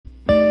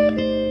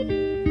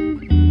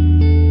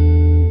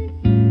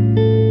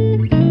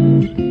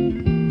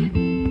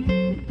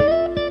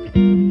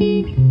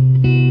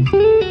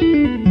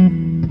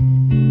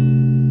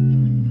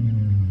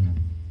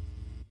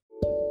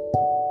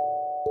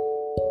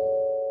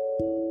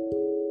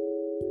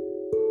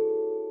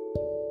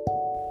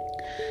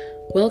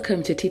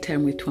Welcome to Tea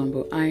Time with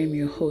Twambo. I am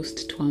your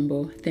host,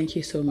 Twambo. Thank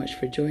you so much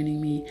for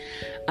joining me.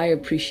 I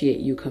appreciate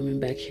you coming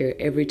back here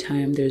every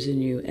time there's a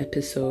new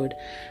episode.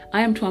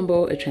 I am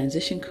Twambo, a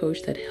transition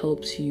coach that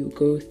helps you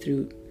go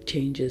through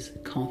changes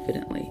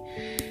confidently.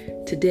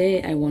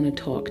 Today, I want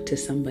to talk to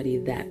somebody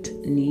that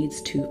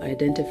needs to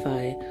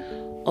identify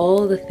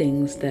all the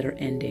things that are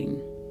ending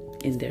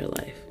in their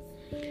life.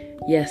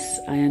 Yes,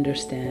 I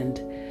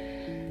understand.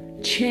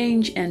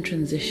 Change and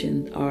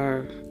transition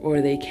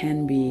they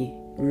can be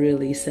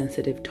really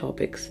sensitive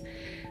topics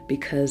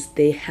because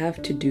they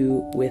have to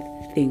do with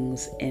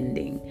things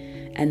ending,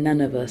 and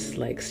none of us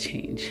likes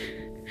change.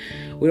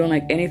 We don't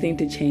like anything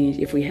to change.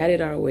 If we had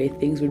it our way,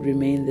 things would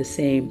remain the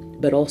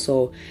same, but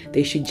also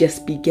they should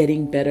just be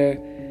getting better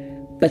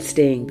but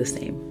staying the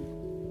same.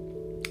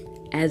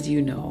 As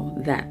you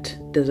know, that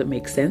doesn't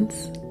make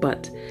sense,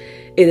 but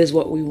it is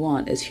what we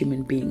want as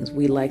human beings.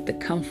 We like the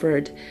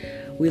comfort.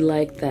 We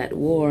like that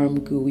warm,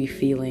 gooey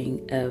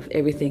feeling of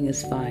everything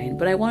is fine,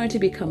 but I want it to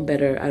become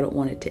better. I don't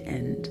want it to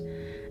end.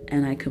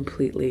 And I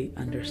completely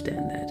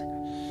understand that.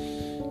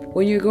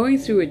 When you're going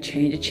through a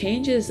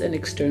change is an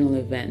external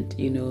event,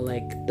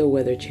 like the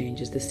weather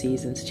changes, the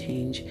seasons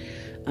change.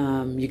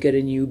 You get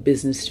a new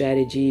business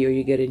strategy or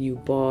you get a new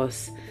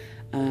boss.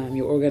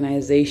 Your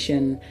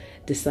organization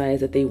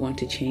decides that they want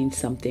to change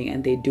something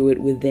and they do it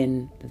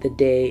within the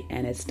day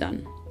and it's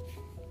done.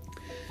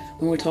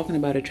 When we're talking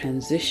about a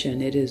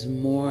transition, it is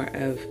more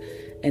of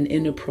an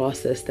inner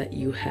process that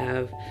you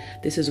have.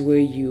 This is where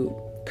you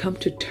come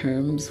to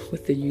terms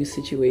with the new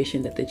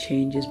situation that the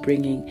change is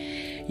bringing.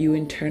 You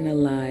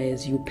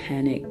internalize, you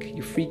panic,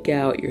 you freak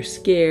out, you're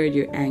scared,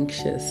 you're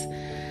anxious.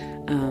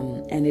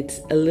 And it's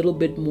a little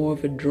bit more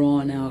of a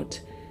drawn out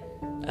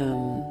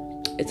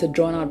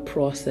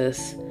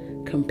process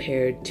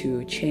compared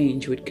to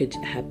change, which could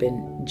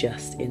happen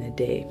just in a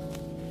day.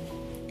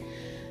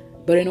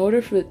 But in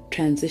order for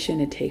transition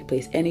to take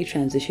place, any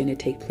transition to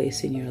take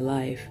place in your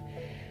life,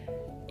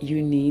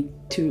 you need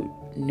to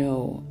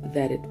know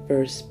that it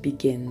first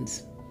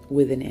begins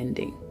with an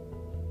ending.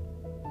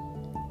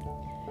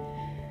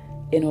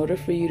 In order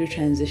for you to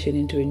transition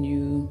into a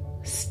new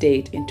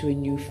state, into a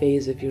new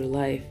phase of your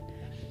life,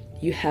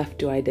 you have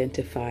to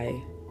identify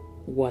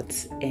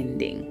what's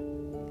ending.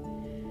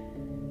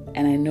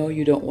 And I know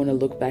you don't want to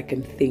look back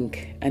and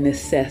think and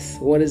assess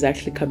what is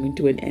actually coming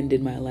to an end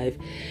in my life,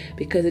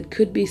 because it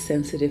could be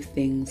sensitive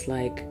things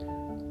like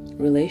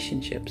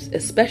relationships,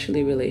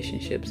 especially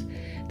relationships.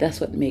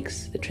 That's what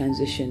makes the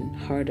transition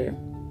harder,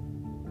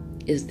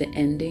 is the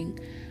ending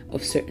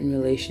of certain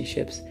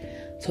relationships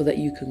so that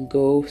you can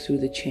go through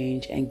the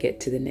change and get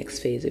to the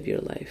next phase of your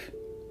life.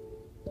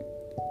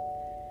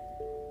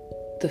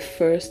 The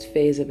first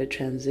phase of a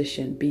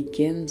transition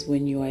begins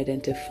when you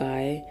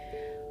identify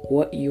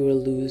what you are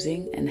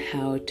losing and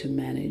how to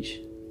manage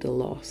the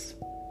loss.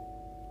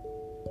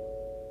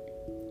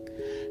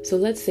 So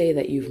let's say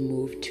that you've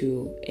moved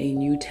to a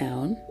new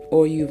town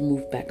or you've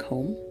moved back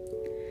home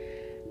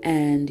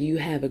and you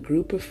have a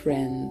group of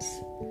friends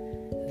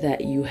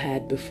that you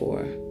had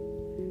before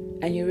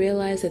and you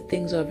realize that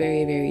things are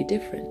very, very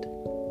different.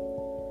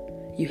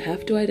 You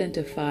have to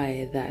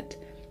identify that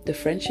the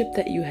friendship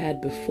that you had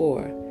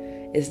before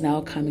is now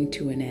coming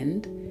to an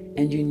end,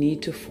 and you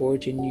need to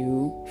forge a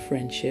new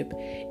friendship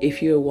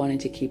if you're wanting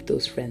to keep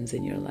those friends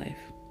in your life.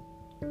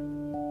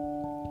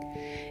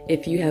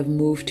 If you have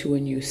moved to a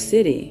new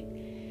city,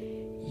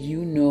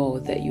 you know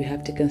that you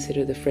have to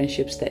consider the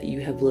friendships that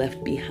you have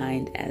left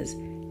behind as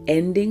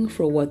ending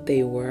for what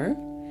they were.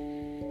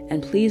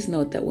 And please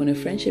note that when a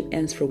friendship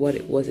ends for what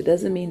it was, it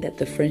doesn't mean that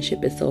the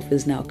friendship itself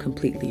is now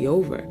completely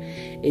over.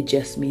 It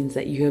just means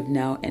that you have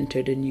now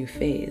entered a new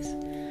phase.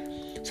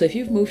 So if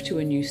you've moved to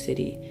a new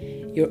city,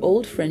 your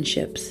old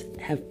friendships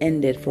have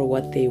ended for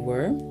what they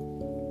were,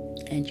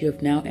 and you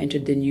have now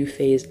entered the new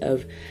phase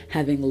of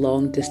having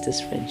long distance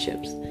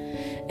friendships.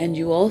 And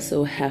you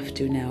also have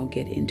to now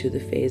get into the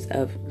phase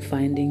of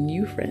finding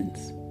new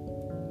friends.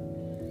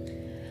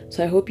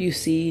 So I hope you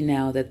see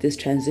now that this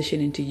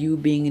transition into you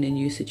being in a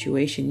new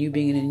situation, you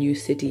being in a new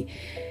city,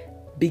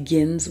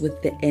 begins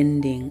with the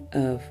ending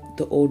of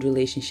the old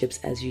relationships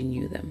as you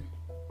knew them.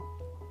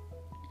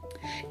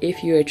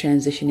 If you are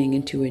transitioning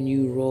into a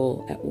new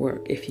role at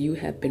work, if you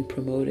have been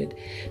promoted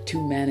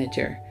to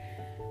manager,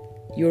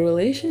 your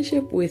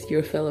relationship with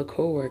your fellow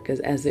co-workers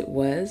as it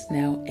was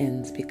now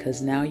ends,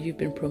 because now you've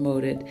been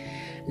promoted.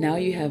 Now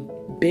you have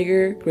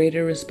bigger,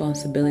 greater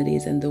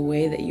responsibilities, and the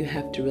way that you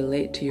have to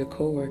relate to your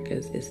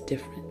co-workers is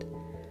different.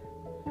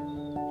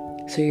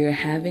 So you're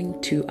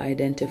having to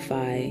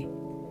identify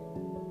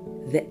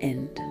the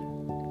end.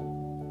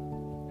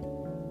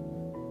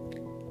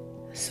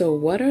 So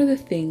what are the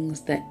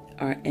things that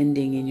are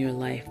ending in your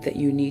life that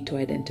you need to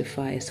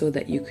identify so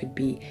that you could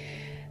be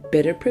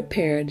better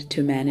prepared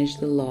to manage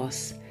the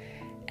loss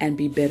and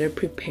be better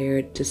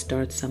prepared to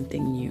start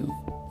something new?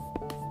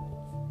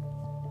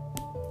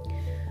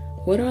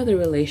 What are the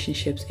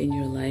relationships in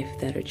your life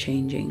that are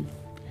changing?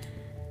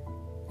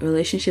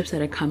 Relationships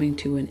that are coming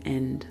to an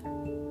end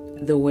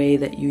the way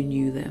that you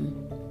knew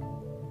them.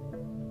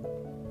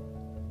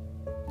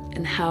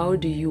 And how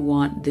do you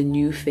want the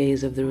new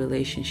phase of the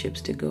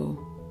relationships to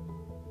go?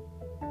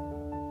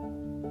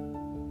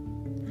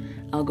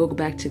 I'll go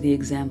back to the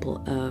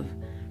example of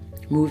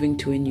moving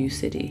to a new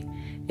city.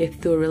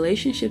 If the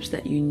relationships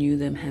that you knew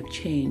them have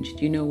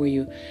changed, when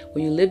you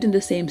lived in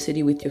the same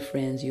city with your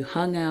friends, you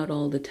hung out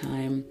all the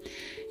time,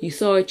 you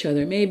saw each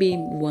other maybe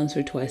once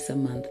or twice a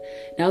month.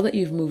 Now that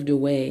you've moved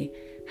away,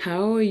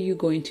 how are you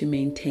going to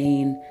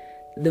maintain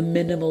the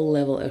minimal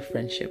level of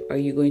friendship? Are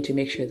you going to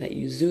make sure that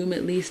you Zoom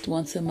at least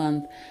once a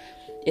month?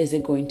 Is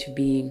it going to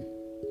be,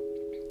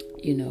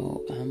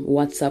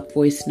 WhatsApp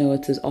voice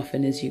notes as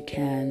often as you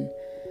can?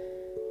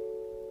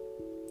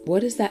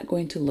 What is that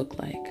going to look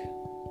like?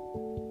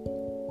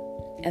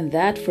 And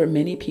that, for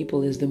many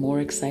people, is the more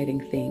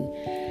exciting thing,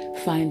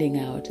 finding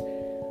out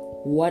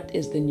what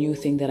is the new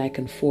thing that I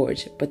can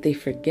forge. But they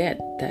forget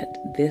that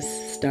this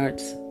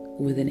starts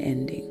with an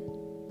ending.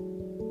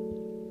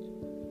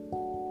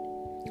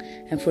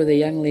 And for the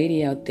young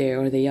lady out there,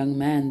 or the young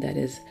man that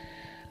is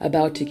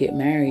about to get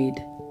married,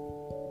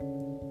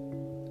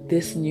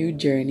 this new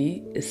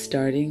journey is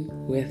starting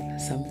with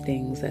some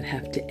things that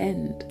have to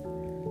end.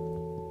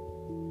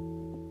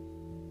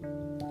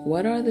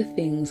 What are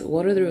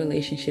the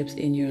relationships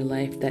in your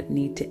life that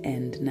need to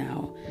end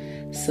now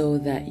so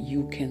that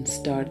you can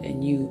start a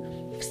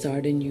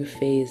new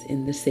phase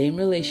in the same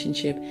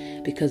relationship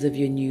because of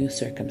your new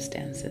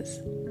circumstances?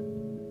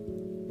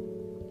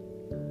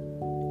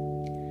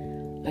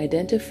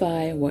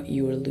 Identify what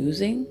you are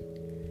losing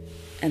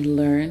and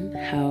learn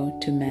how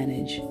to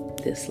manage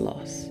this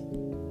loss.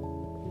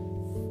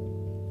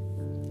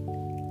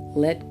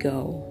 Let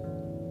go.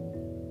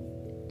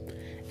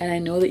 And I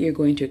know that you're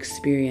going to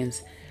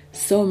experience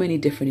so many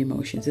different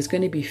emotions. There's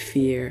going to be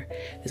fear.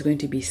 There's going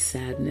to be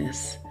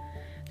sadness.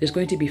 There's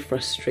going to be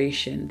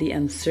frustration. The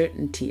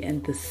uncertainty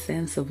and the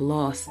sense of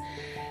loss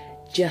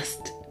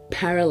just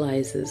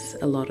paralyzes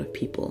a lot of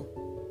people.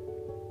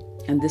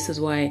 And this is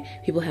why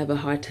people have a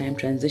hard time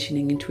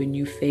transitioning into a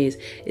new phase,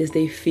 is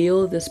they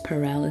feel this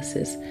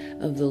paralysis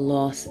of the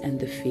loss and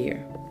the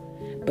fear.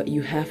 But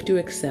you have to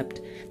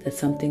accept that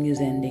something is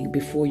ending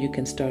before you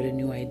can start a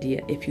new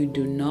idea. If you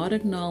do not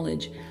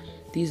acknowledge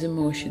these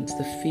emotions,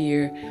 the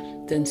fear,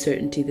 the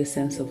uncertainty, the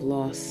sense of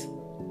loss,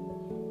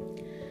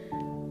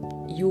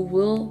 you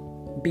will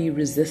be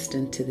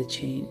resistant to the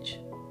change.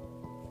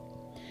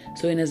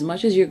 So in as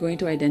much as you're going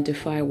to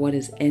identify what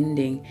is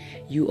ending,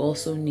 you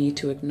also need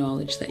to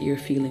acknowledge that you're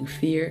feeling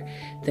fear,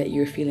 that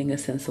you're feeling a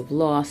sense of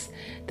loss,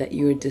 that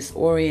you're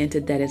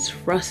disoriented, that it's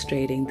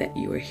frustrating that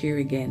you are here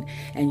again,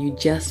 and you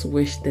just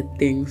wish that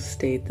things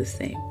stayed the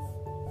same.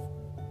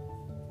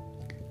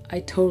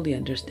 I totally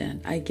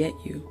understand. I get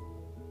you.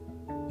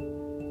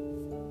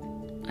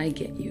 I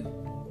get you.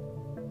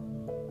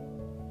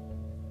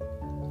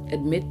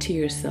 Admit to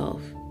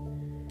yourself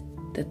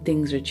that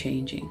things are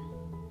changing.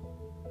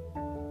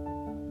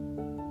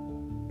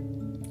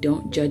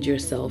 Don't judge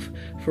yourself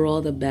for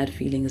all the bad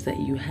feelings that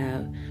you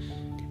have.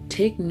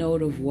 Take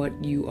note of what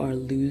you are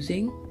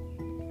losing,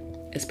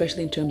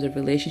 especially in terms of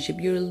relationship.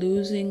 You're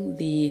losing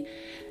the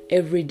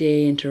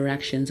everyday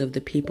interactions of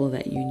the people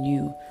that you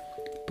knew.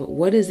 But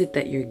what is it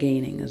that you're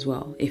gaining as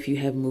well if you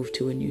have moved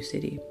to a new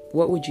city?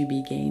 What would you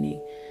be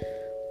gaining?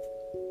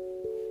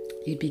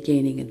 You'd be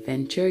gaining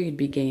adventure. You'd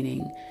be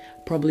gaining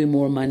probably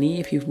more money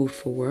if you've moved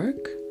for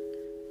work.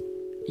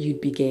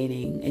 You'd be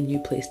gaining a new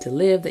place to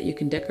live that you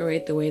can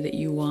decorate the way that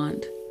you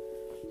want.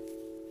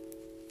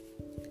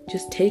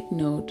 Just take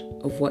note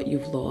of what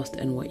you've lost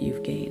and what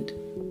you've gained.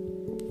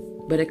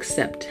 But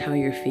accept how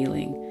you're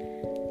feeling.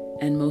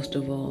 And most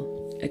of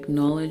all,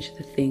 acknowledge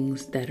the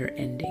things that are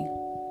ending.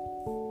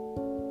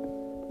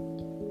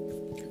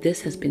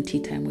 This has been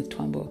Tea Time with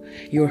Twambo,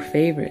 your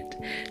favorite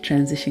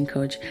transition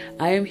coach.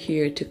 I am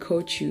here to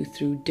coach you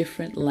through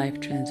different life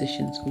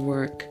transitions,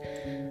 work,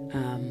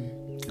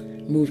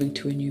 moving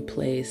to a new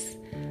place,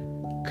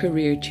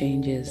 career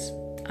changes.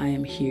 I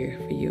am here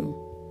for you.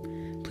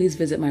 Please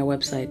visit my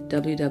website,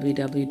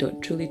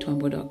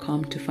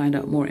 www.trulytwambo.com, to find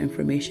out more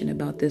information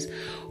about this,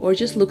 or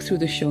just look through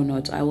the show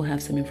notes. I will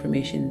have some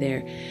information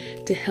there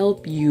to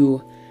help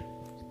you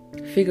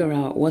figure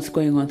out what's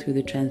going on through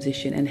the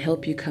transition and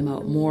help you come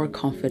out more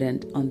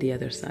confident on the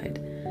other side.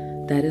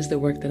 That is the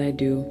work that I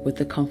do with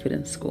the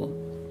Confidence School.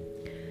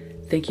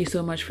 Thank you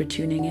so much for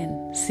tuning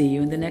in. See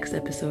you in the next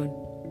episode.